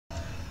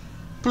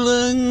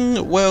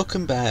Bling!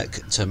 Welcome back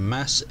to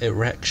Mass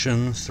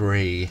Erection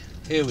 3.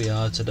 Here we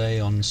are today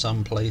on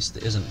some place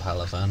that isn't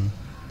Palavan,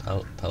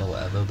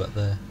 whatever, but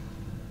the...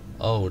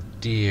 Oh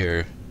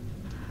dear.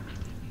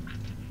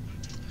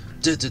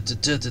 I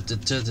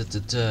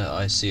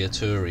see a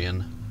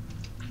Turian.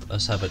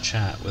 Let's have a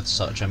chat with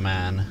such a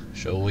man,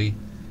 shall we?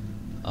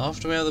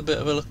 After we have a bit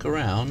of a look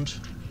around...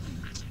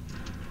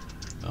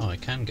 Oh, I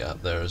can get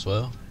up there as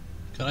well.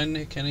 Can I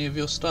nick any of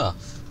your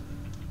stuff?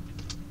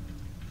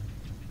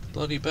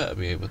 Bloody better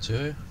be able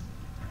to.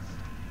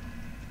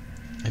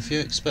 If you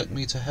expect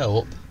me to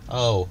help...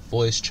 Oh,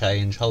 voice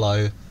change.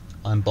 Hello,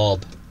 I'm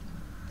Bob.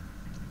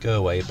 Go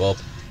away, Bob.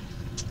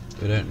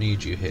 We don't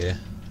need you here.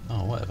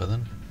 Oh, whatever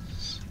then.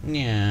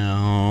 Meow.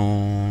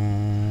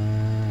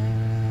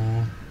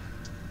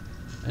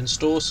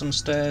 Install some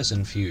stairs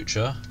in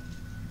future.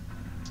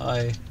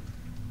 Hi.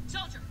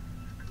 Soldier,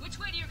 which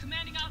way to your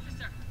commanding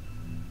officer?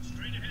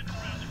 Straight ahead and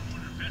around the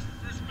corner, past the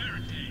first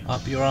barricade.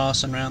 Up your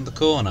arse and round the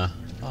corner.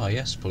 Oh,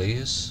 yes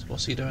please.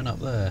 What's he doing up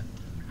there?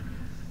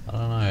 I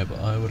don't know, but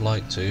I would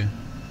like to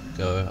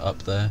go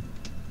up there.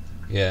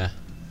 Yeah.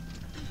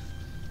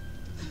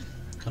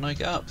 Can I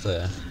get up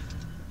there?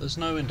 There's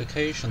no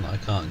indication that I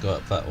can't go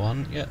up that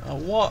one. Yeah. Oh,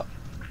 what?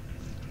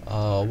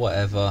 Oh,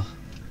 whatever.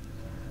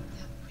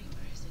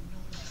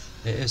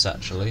 It is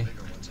actually.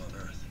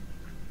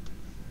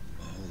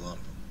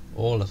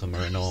 All of them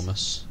are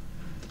enormous.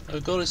 Oh,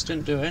 Goddess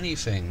didn't do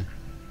anything.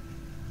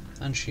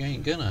 And she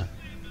ain't gonna.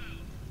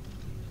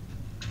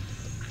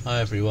 Hi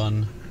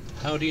everyone.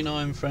 How do you know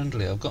I'm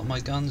friendly? I've got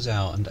my guns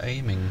out and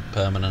aiming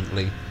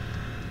permanently.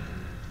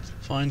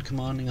 Find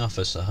commanding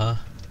officer, huh?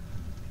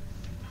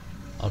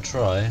 I'll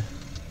try.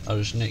 I'll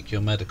just nick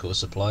your medical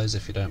supplies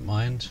if you don't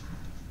mind.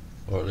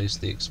 Or at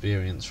least the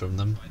experience from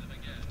them.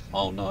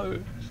 Oh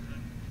no!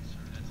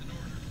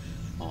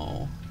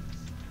 Oh.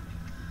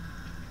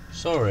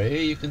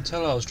 Sorry, you can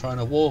tell I was trying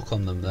to walk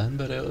on them then,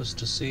 but it was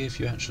to see if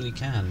you actually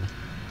can.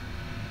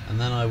 And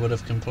then I would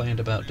have complained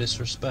about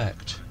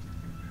disrespect.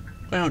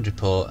 Ground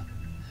report.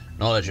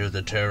 Knowledge of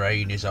the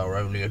terrain is our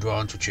only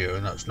advantage here,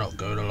 and that's not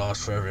going to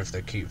last forever if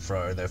they keep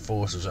throwing their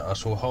forces at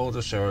us. We'll hold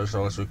us there as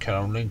long as we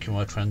can, linking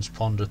my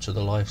transponder to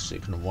the life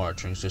signal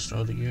monitoring system.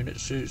 Other unit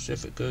suits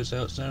if it goes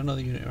out, send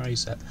another unit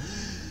ASAP.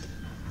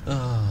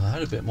 Oh, I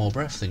had a bit more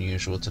breath than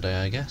usual today,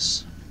 I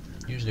guess.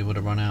 Usually would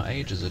have run out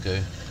ages ago.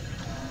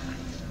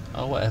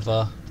 Oh,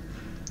 whatever.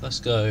 Let's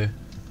go.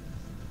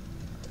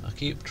 I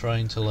keep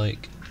trying to,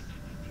 like...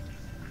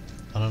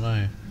 I don't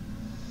know.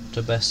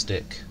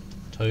 Tobestick.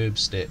 Tobe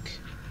stick.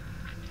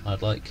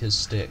 I'd like his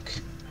stick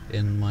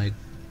in my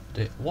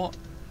dick. What?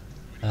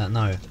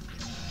 No.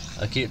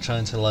 I keep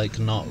trying to like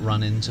not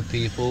run into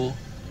people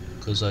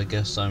because I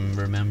guess I'm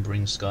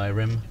remembering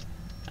Skyrim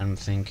and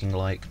thinking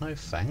like, no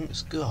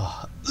thanks.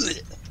 God.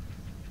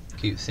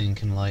 Keep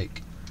thinking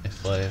like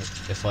if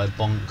I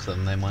bonk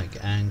them they might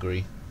get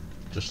angry,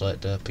 just like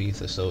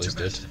Derpethus always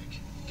did.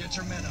 Get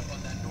your men up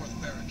on that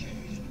north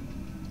barricade.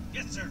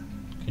 Yes, sir.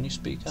 Can you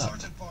speak up?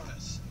 Sergeant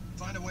Barnes,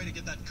 find a way to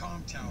get that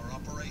comm tower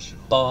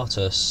operational.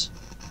 Bartus.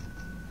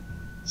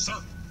 Sir.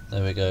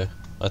 There we go.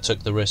 I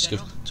took the risk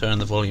of turning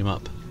the volume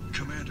up.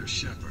 Commander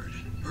Shepard,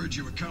 heard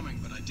you were coming,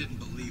 but I didn't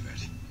believe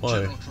it. Why?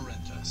 General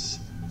Corinthus.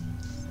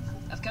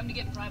 I've come to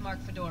get Primarch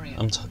Fedorian.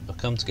 I've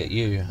come to get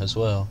you as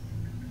well.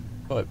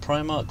 Right,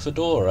 Primarch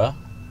Fedora.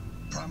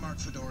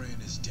 Primarch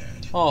Fedorian is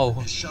dead. Oh.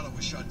 His shuttle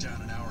was shot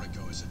down an hour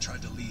ago as it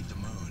tried to leave the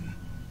moon.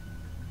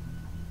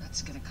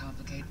 That's gonna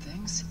complicate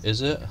things.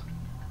 Is it?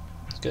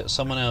 Let's get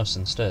someone else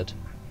instead.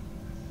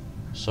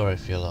 Sorry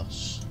for your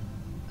loss.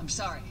 I'm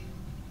sorry.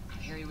 I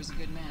hear he was a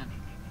good man.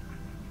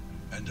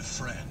 And a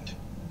friend.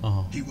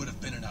 Oh. He would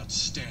have been an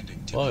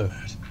outstanding Whoa.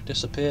 diplomat.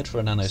 Disappeared for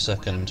a So what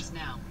nanosecond. happens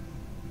now?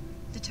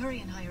 The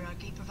Turian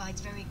hierarchy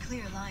provides very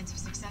clear lines of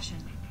succession.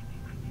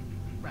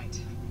 Right.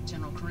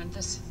 General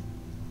Corinthus?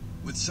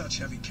 With such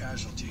heavy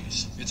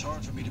casualties, it's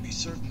hard for me to be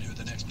certain who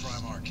the next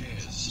Primarch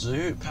is.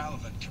 Zoop.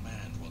 Palavan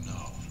Command will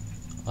know.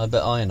 I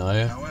bet I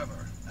know.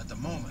 However, at the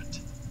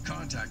moment,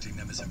 contacting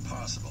them is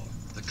impossible.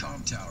 The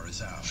comm tower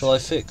is out. Shall I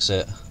fix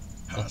it?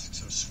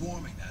 Husks are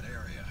swarming that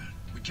area.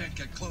 We can't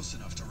get close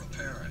enough to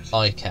repair it.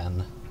 I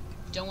can.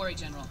 Don't worry,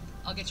 General.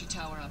 I'll get your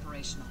tower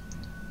operational.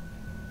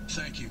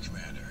 Thank you,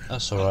 Commander.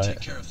 That's I'll alright.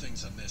 take care of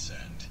things on this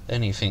end.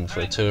 Anything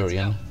for a Alright, let's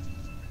Turian.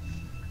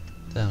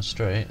 go. Down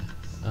straight.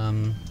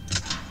 I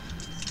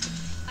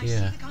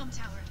Yeah. see the comm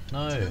tower. To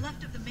No, the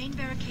left of the main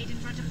barricade in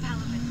front of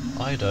Palavan.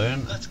 I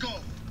don't. Let's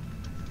go!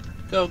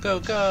 Go, go,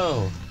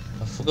 go!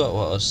 I forgot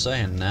what I was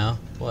saying now.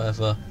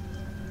 Whatever.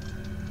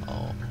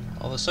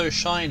 Oh, they're so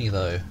shiny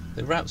though.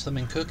 They wrapped them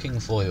in cooking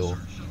foil.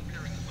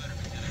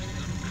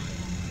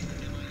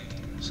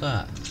 What's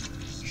that?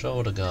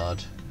 Shoulder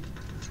guard.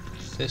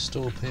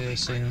 Pistol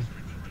piercing.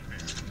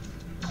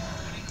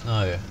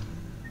 No.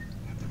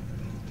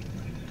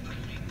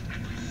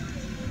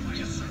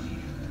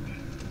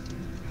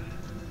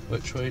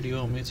 Which way do you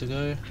want me to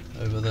go?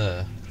 Over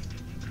there.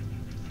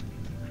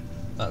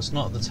 That's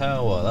not the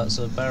tower, that's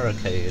a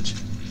barricade.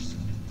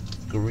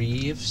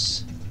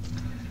 Greaves?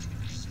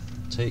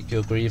 Take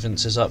your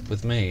grievances up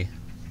with me.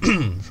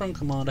 From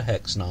Commander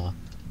Hexnar.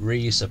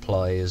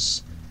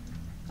 Resupplies.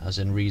 As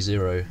in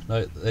Re-Zero.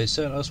 No, they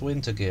sent us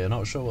winter gear.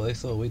 Not sure what they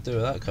thought we'd do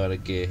with that kind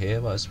of gear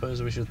here, but I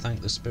suppose we should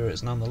thank the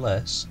spirits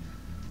nonetheless.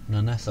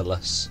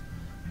 Nonetheless.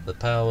 The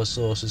power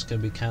sources can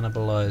be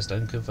cannibalized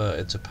and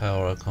converted to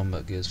power our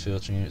combat gear's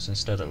filtering units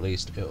instead. At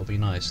least it'll be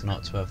nice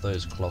not to have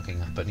those clogging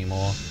up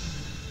anymore.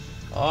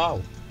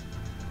 Oh!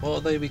 What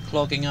will they be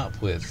clogging up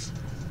with?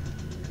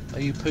 Are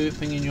you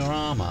pooping in your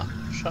armour?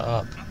 Shut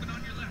up.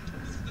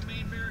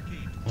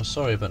 I'm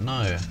sorry, but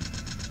no.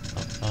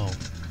 Oh.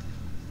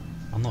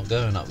 I'm not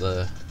going up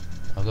there.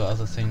 I've got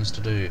other things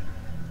to do.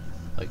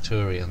 Like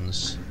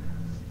Turians.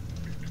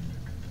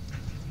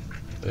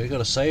 But you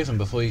gotta save them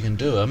before you can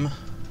do them.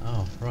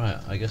 Oh, right.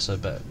 I guess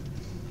I'd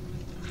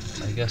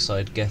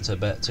get a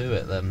bet to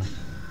it then.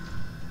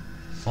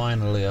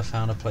 Finally, I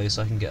found a place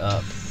I can get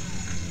up.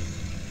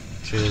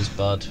 Cheers,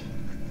 bud.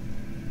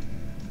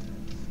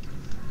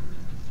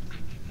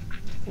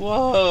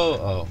 Whoa!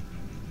 Oh.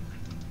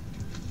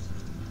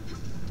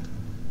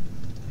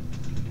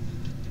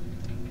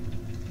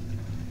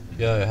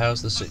 Yo,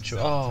 how's the situation?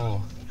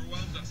 Oh.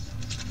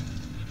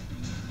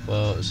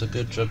 Well, it's a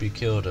good job you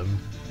killed him.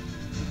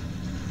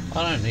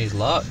 I don't need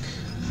luck.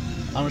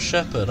 I'm a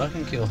shepherd, I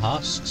can kill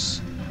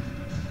husks.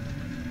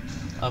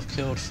 I've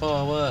killed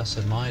far worse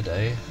in my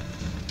day.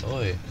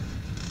 Oi.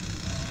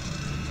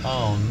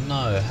 Oh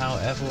no,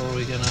 however are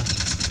we gonna...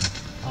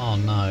 Oh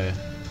no.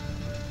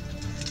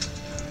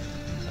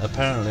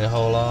 Apparently a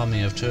whole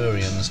army of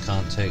Turians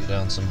can't take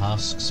down some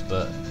husks,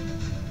 but...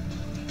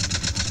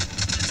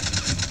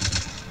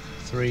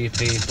 3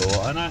 people.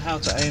 I know how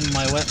to aim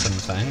my weapon,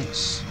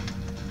 thanks.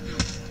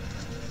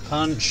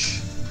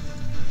 Punch.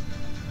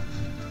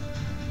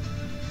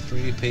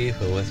 3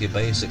 people with your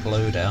basic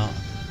loadout.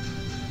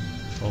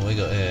 What we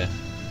got here?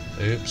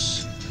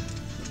 Oops.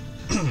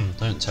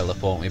 Don't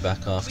teleport me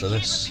back after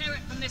this.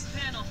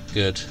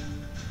 Good.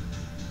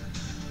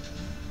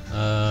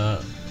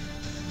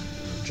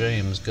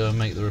 James, go and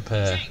make the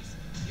repair. James,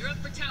 you're up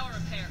for tower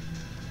repair.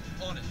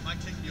 On it.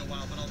 Might take me a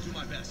while, but I'll do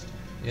my best.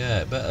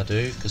 Yeah, it better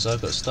do, because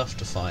I've got stuff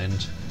to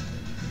find.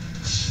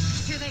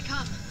 Here they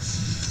come.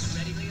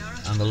 Ready,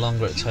 Liara? And the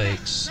longer it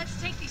takes,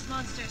 Let's take these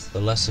monsters.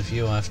 the less of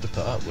you I have to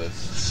put up with.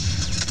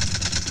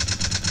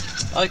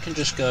 I can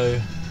just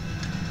go...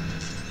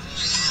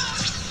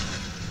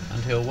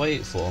 and he'll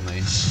wait for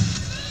me.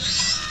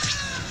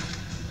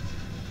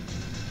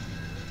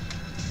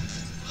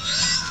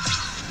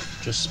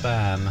 Just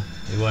spam.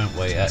 He won't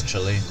wait,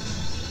 actually.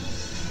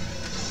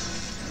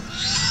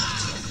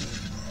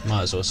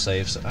 Might as well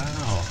save some...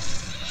 Ow!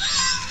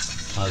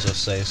 Might as well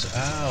save some...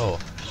 Ow!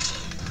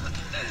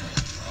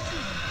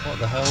 What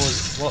the hell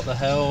was... What the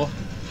hell?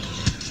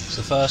 It's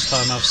the first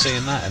time I've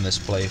seen that in this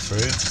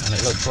playthrough, and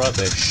it looked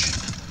rubbish.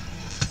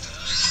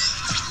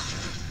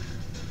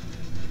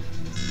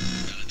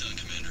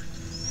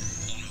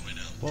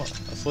 What?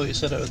 I thought you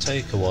said it would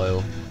take a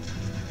while.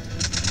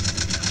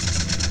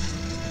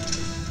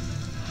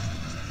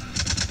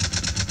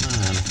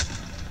 Man,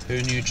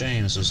 who knew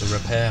James was a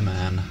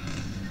repairman?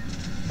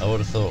 I would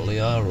have thought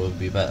Liara would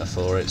be better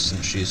for it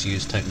since she's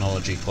used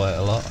technology quite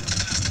a lot.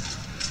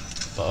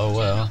 But oh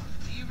well.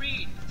 Do you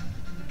read?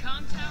 The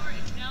comm tower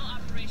is now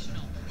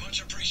operational.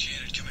 Much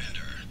appreciated,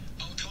 Commander.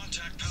 I'll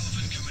contact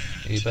Palafin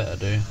Command. You better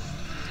do.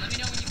 Let me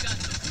know when you've got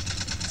them.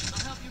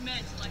 I'll help you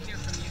men till I hear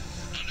from you.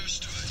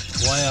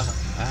 Understood. Why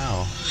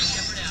ow.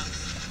 Shepherd out.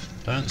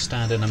 Don't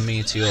stand in a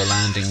meteor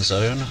landing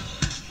zone.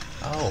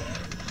 Oh.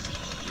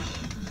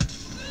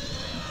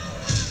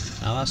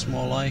 Now that's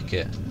more like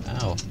it.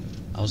 Ow.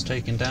 I was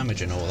taking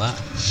damage and all that.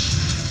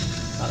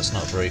 That's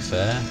not very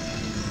fair.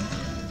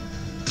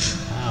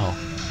 Ow.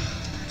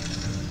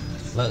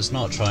 Let's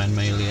not try and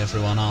melee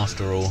everyone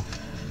after all.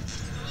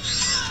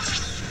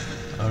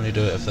 Only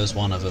do it if there's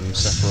one of them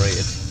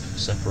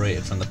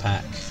separated from the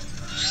pack.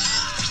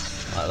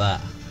 Like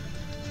that.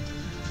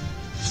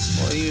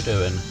 What are you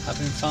doing?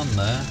 Having fun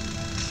there?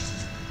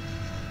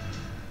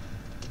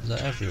 Is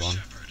that everyone?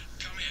 Shepherd,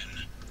 come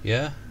in.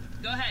 Yeah?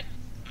 Go ahead.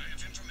 I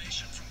have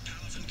information from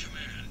Palafin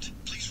Command.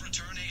 Please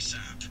return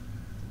ASAP.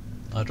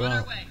 On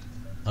our way.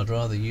 I'd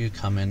rather you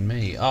come in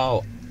me.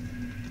 Oh!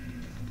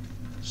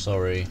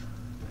 Sorry.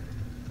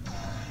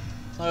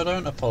 No,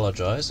 don't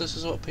apologise. This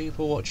is what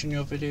people watching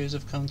your videos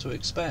have come to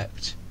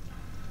expect.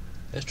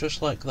 It's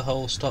just like the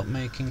whole stop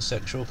making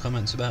sexual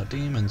comments about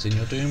demons in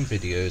your Doom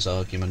videos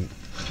argument.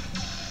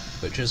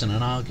 Which isn't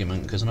an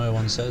argument because no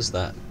one says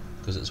that,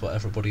 because it's what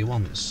everybody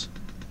wants.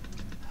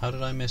 How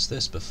did I miss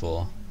this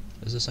before?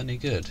 Is this any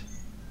good?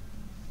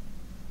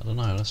 I don't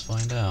know, let's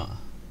find out.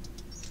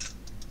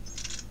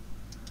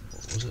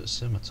 What was it,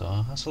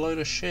 scimitar? That's a load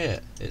of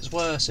shit. It's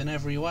worse in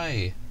every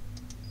way.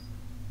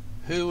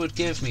 Who would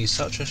give me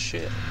such a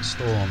shit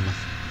storm?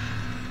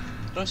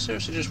 Did I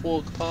seriously just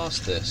walk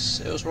past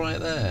this? It was right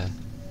there.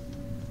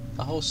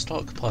 A whole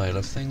stockpile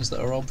of things that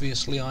are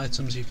obviously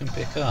items you can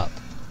pick up.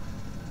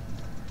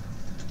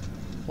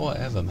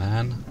 Whatever,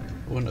 man.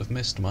 Wouldn't have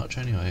missed much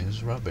anyway, it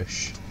was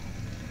rubbish.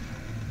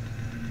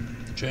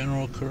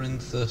 General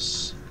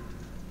Corinthus.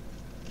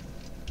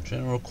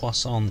 General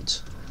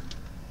Croissant.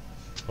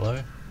 Hello?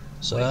 What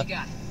Sir? do you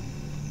got?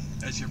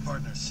 As your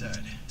partner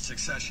said,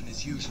 succession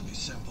is usually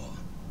simple.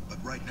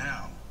 But right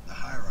now, the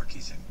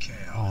hierarchy's in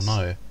chaos. Oh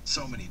no.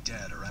 So many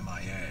dead or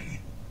MIA.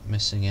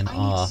 Missing in I need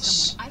arse.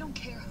 someone, I don't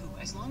care who,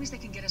 as long as they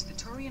can get us the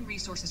Turian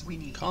resources we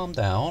need. Calm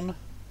down.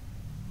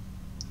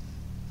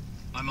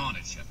 I'm on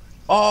it, Shepard.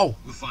 Oh!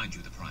 We'll find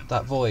you the prime.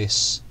 That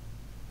voice.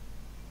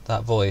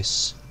 That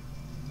voice.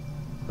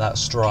 That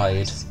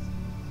stride. Garrus.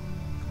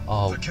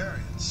 Oh.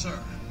 Vicarian, sir.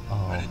 Oh.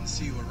 I didn't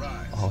see you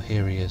arrive. Oh,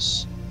 here he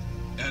is.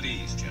 At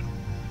ease, General.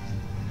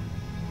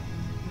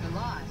 You're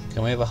alive.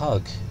 Can we have a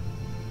hug?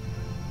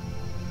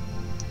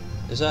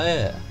 Is that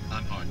it?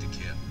 I'm hard to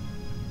kill.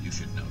 You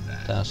should know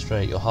that. Damn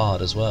straight, you're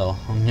hard as well.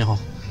 No,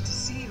 Good to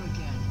see you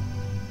again.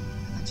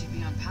 I thought you'd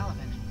be on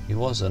Palaven. he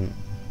wasn't.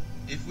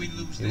 If we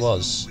lose He this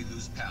was. move, we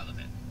lose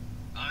Palaven.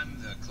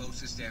 I'm the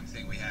closest damn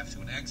thing we have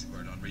to an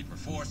expert on Reaper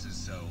forces,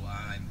 so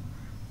I'm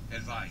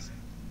advising.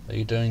 Are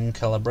you doing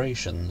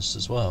calibrations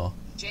as well?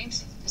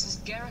 James, this is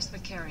Garrus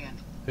Vicarian.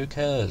 Who He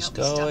cares? helped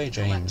me Go stop away, the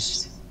James.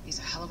 Galactus. He's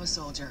a hell of a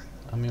soldier.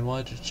 I mean,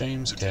 why does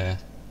James care?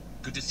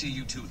 Good to see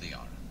you too,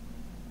 Liara.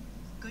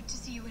 Good to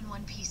see you in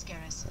one piece,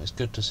 Garrus. It's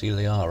good to see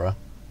Liara,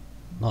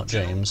 not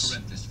James.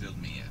 General Corinthus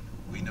filled me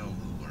in. We know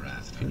who we're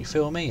after. Can you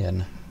fill me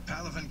in?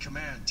 Palaven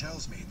Command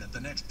tells me that the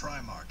next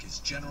Primarch is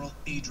General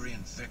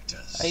Adrian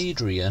Victus.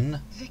 Adrian?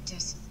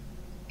 Victus.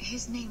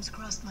 His name's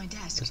crossed my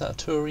desk. Is that a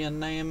Turian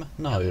name?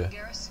 No.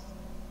 Garrus?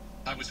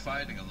 I was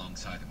fighting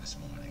alongside him this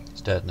morning.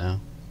 He's dead now.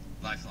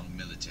 Lifelong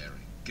military.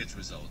 Gets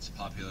results.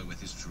 Popular with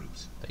his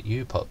troops. Are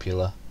you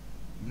popular?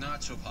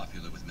 Not so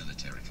popular with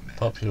military command.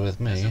 Popular with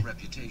Has a me?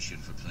 reputation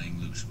for playing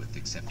loose with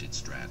accepted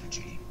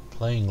strategy.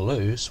 Playing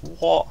loose?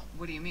 What?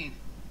 What do you mean?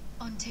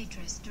 On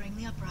Tatris during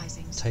the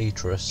uprisings. His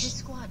Tatris.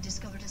 squad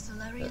discovered a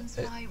Solarian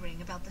spy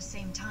ring about the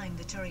same time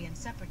the Turian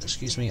separatists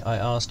Excuse did. me, I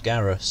asked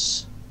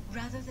Garrus.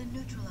 Rather than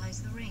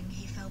neutralize the ring,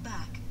 he fell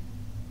back.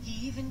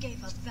 He even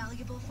gave up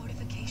valuable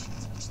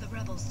fortifications which the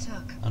rebels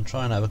took. I'm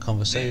trying to have a Then the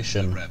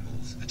conversation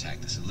rebels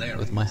attacked the Solarians.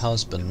 with my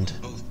husband.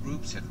 Both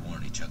groups had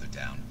worn each other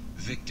down.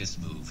 Victus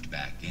moved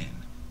back in.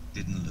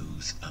 Didn't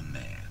lose a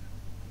man.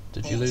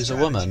 Did you Bold lose a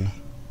strategy. woman?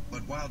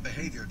 But wild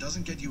behavior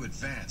doesn't get you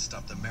advanced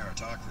up the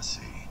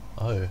meritocracy.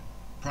 Oh.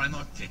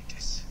 Primarch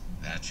Victus.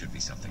 That should be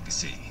something to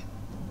see.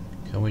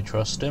 Can we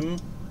trust him?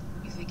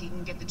 You think he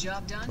can get the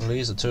job done? Well,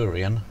 he's a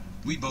Turian.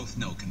 We both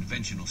know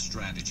conventional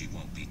strategy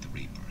won't beat the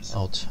Reapers.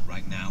 Oh,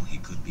 Right now, he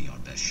could be our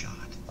best shot.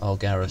 oh,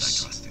 And I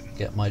Garrus. trust him.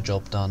 Get my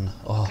job done.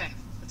 Oh. Okay,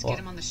 let's What? get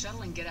him on the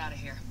shuttle and get out of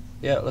here.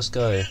 Yeah, let's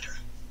go.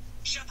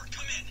 Shepard,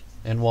 come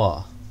in. In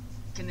what?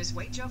 Can this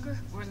wait, Joker?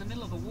 We're in the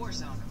middle of a war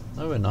zone.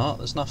 No, we're not.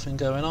 There's nothing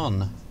going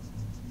on.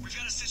 We've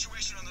got a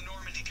situation on the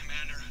Normandy,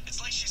 Commander. It's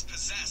like she's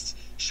possessed.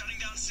 Shutting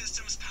down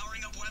systems,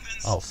 powering up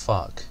weapons. Oh,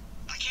 fuck.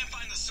 I can't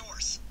find the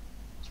source.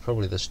 It's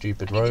probably the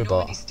stupid I think the robot.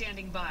 Normandy's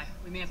standing by.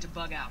 We may have to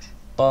bug out.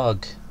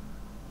 Bug.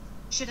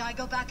 Should I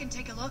go back and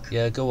take a look?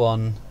 Yeah, go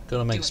on.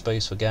 Gotta make Do it.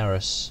 space for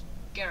Garrus.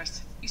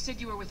 Garrus, you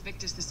said you were with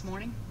Victus this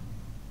morning?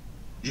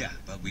 Yeah,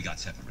 but we got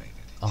separated.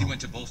 Oh. He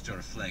went to bolster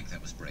a flank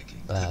that was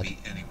breaking. Bad. Could be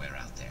anywhere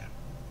out there.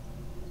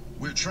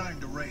 We're trying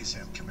to raise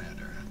him,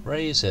 Commander.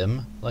 Raise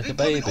him like a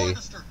Incoming baby.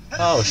 orchestra.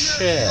 Oh,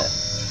 shit.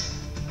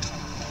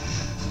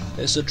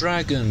 It's a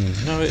dragon.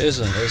 No, it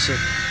isn't.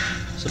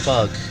 It's a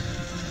bug.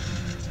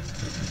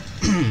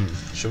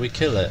 Should we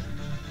kill it?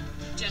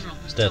 General,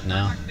 It's dead tell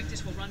now. Primarch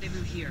Victus will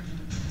rendezvous here.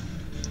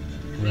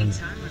 In the Ren-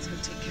 meantime, let's go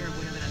take care of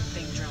whatever that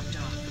thing dropped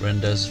off.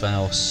 Rendes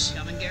Vaus.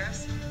 Coming,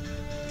 Garrus?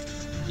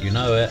 You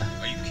know it.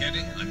 Are you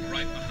kidding? I'm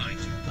right behind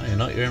you. No, you're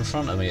not. You're in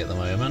front of me at the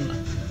moment.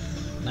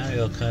 Now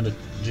you're kind of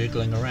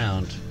jiggling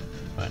around.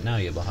 Right, now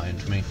you're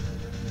behind me.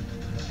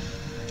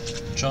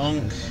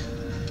 Chonk.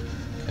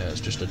 Okay,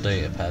 it's just a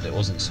data pad. It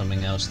wasn't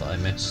something else that I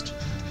missed.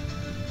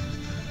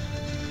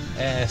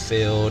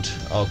 Airfield.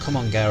 Oh, come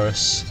on,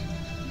 Garrus.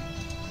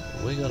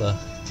 We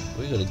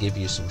gotta give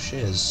you some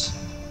shiz.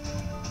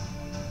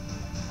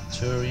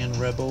 Turian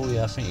rebel.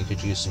 Yeah, I think you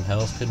could use some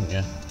health, couldn't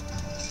you?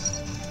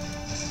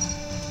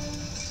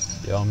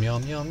 Yum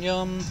yum yum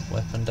yum.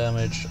 Weapon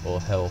damage or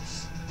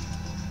health.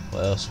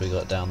 What else we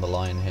got down the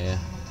line here?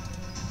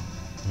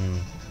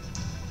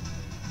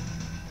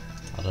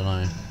 I don't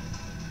know.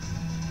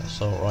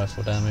 Assault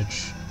rifle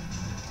damage.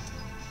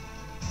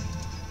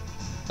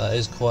 That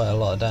is quite a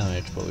lot of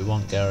damage, but we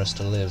want Garrus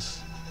to live.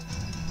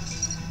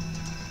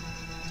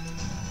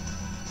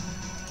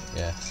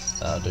 Yeah,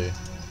 that'll do.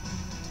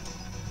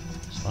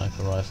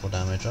 Sniper rifle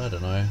damage, I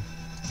don't know.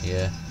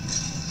 Yeah.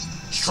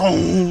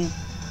 Strong!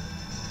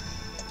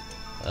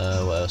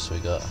 What else we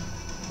got?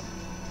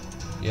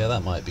 Yeah,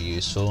 that might be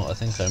useful. I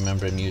think I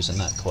remember him using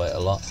that quite a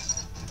lot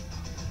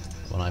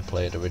when I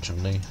played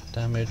originally.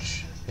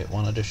 Damage, hit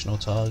one additional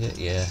target,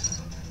 yeah.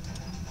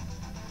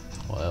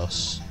 What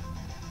else?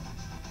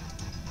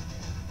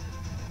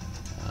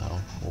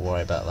 Oh, we'll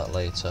worry about that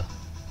later.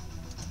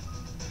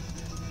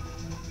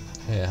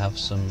 Here, have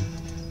some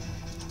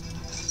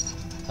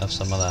of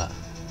that.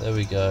 There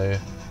we go.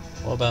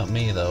 What about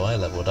me though? I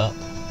leveled up.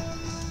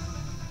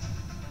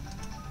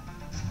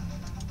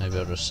 Maybe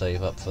I'll just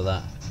save up for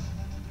that.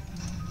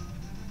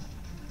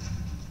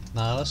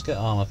 Nah, let's get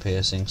armor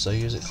piercing, so I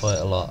use it quite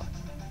a lot.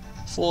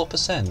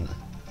 4%.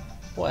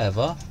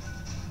 Whatever.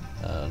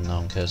 No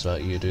one cares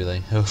about you, do they?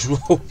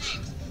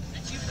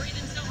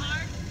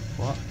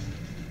 What?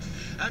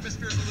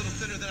 Atmosphere's a little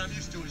thinner than I'm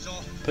used to, is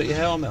all. Put your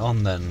helmet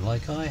on then,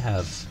 like I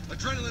have.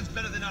 Adrenaline's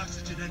better than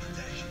oxygen any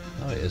day.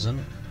 No, it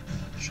isn't.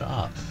 Shut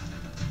up.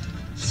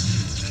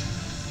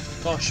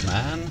 Gosh,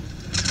 man.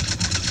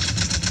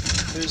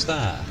 Who's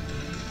that?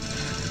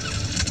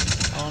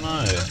 Oh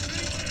no.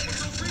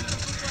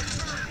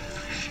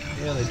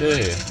 Yeah, they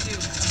do.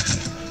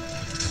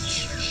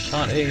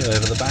 Can't hear you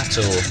over the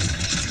battle.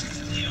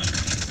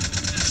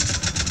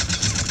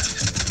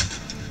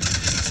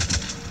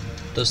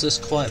 Does this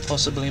quite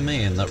possibly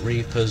mean that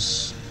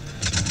Reapers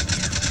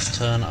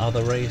turn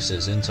other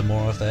races into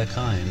more of their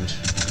kind?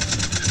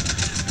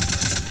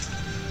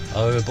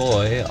 Oh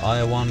boy,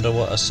 I wonder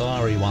what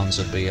Asari ones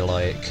would be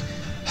like.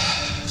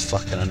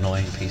 Fucking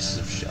annoying pieces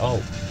of shit.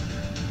 Oh.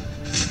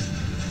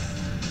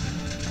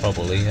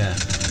 Probably, yeah.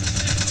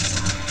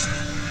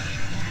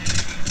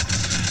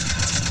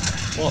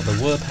 What, the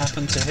whoop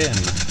happened to him?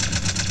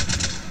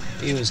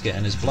 He was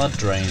getting his blood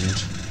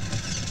drained.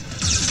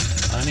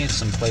 I need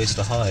some place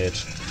to hide.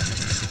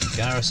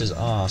 Garrus's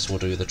arse will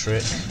do the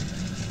trick.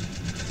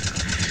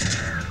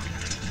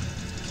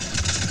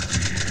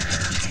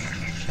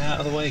 Get out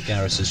of the way,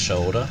 Garrus's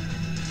shoulder.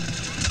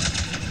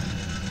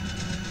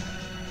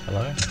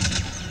 Hello?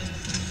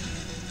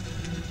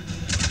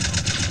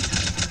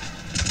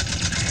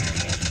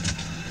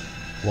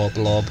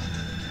 Woblob.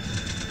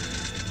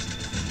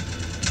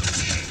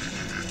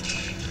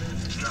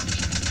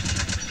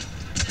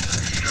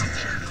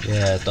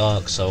 Yeah,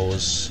 Dark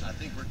Souls. I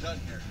think we're done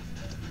here.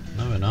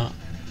 No, we're not.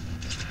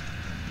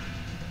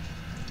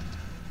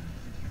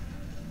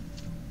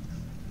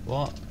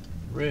 What?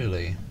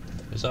 Really?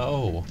 Is that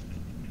all?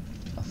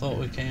 I thought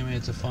we came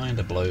here to find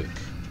a bloke.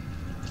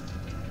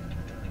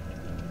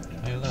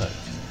 Hey look.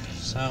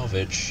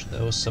 Salvage.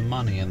 There was some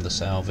money in the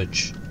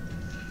salvage.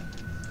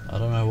 I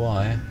don't know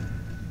why.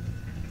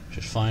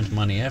 Just find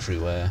money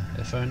everywhere.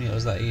 If only it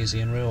was that easy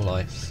in real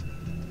life.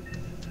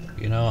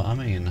 You know what I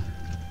mean?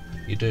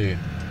 You do.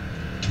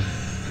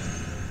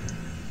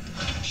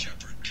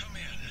 Shepard, come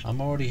in. I'm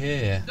already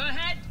here. Go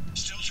ahead.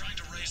 Still trying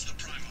to raise the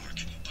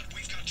Primarch, but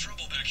we've got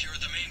trouble back here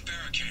at the main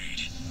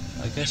barricade.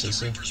 I guess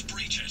it's a Reapers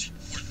breach it.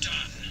 We're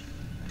done.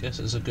 guess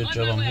it's a good On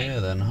job my I'm way.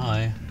 here then.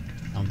 Hi.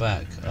 I'm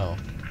back. Oh.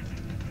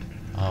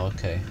 Oh,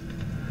 okay.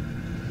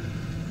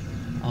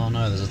 Oh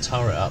no, there's a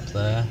turret up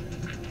there.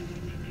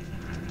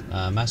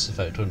 Mass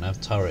Effect wouldn't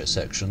have turret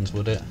sections,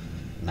 would it?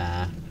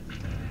 Nah.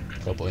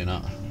 Probably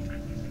not.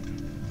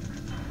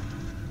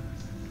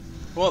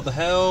 What the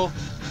hell?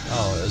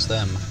 Oh, it was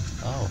them.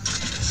 Oh.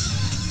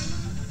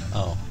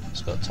 Oh,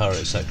 it's got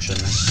turret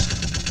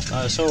sections.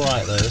 No, it's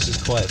alright though, this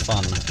is quite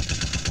fun.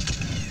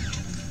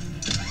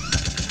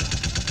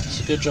 It's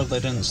a good job they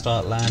didn't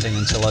start landing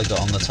until I got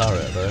on the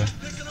turret though.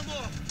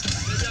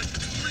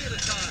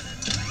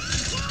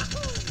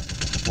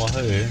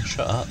 Wahoo,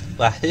 shut up.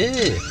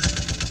 Wahoo!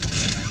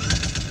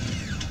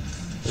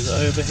 Does it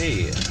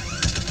overheat?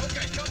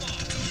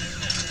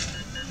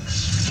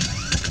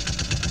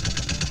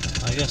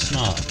 I guess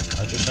not.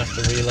 I just have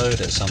to reload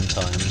it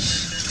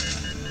sometimes.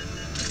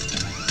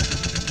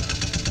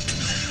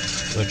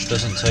 Which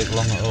doesn't take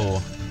long at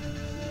all.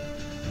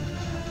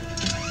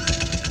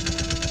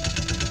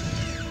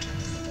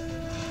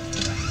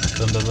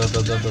 Bum bum bum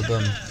bum bum bum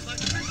bum.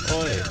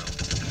 Oi!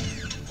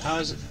 How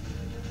is it?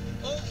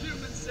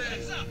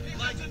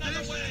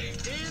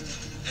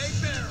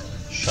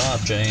 Shut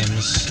up,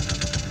 James.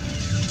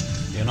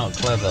 You're not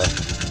clever.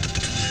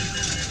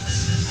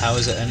 How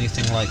is it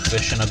anything like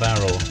fish in a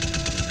barrel?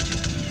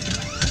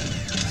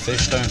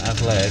 Fish don't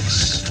have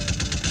legs,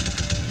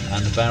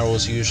 and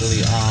barrels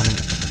usually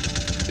aren't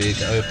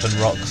big open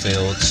rock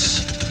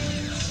fields.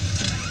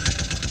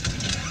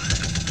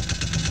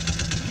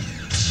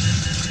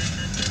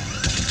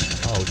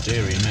 Oh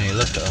dearie me,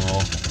 look at them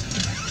all.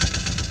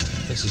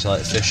 This is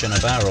like fish in a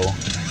barrel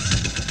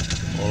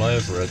all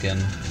over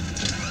again.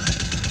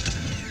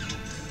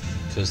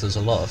 Because there's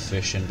a lot of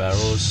fish in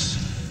barrels.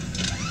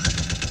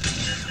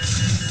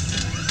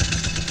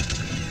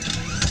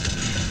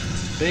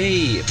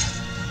 Beep!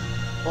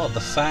 What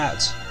the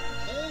fat?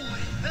 Holy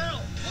hell!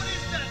 What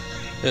is that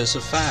thing? It's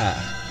a fat.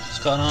 It's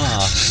got an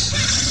arse.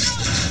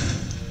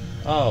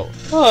 Oh.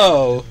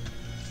 Oh!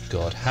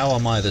 God, how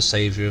am I the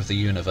saviour of the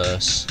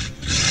universe?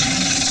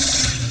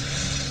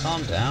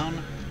 Calm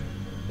down.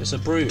 It's a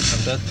brute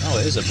from Dead... Oh,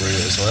 it is a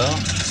brute as well.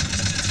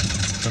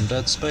 From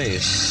Dead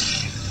Space.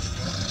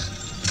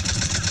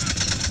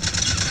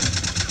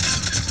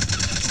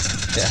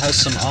 It has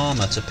some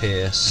armour to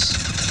pierce.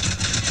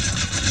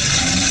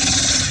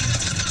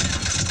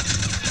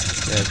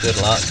 Yeah, good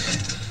luck.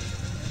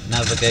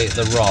 Navigate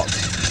the rock.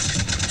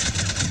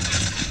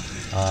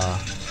 Ah,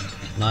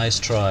 nice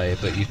try,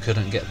 but you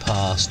couldn't get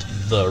past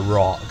the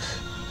rock.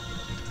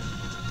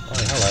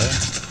 Oh, hello.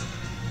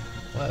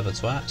 Whatever,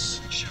 twats.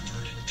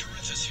 Shepard,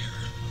 Corinthus here.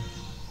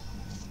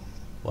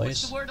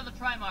 What's Wait. the word of the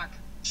Primarch?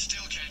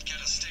 Still can't get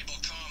a stable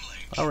comm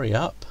link. Hurry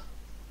up.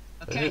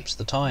 Okay. Oops,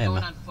 the time.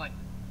 Going on foot.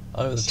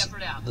 Oh,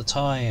 Shepherd out. the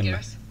time.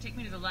 Garrus, take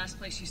me to the last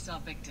place you saw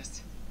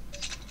Victus.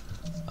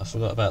 I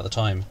forgot about the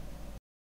time.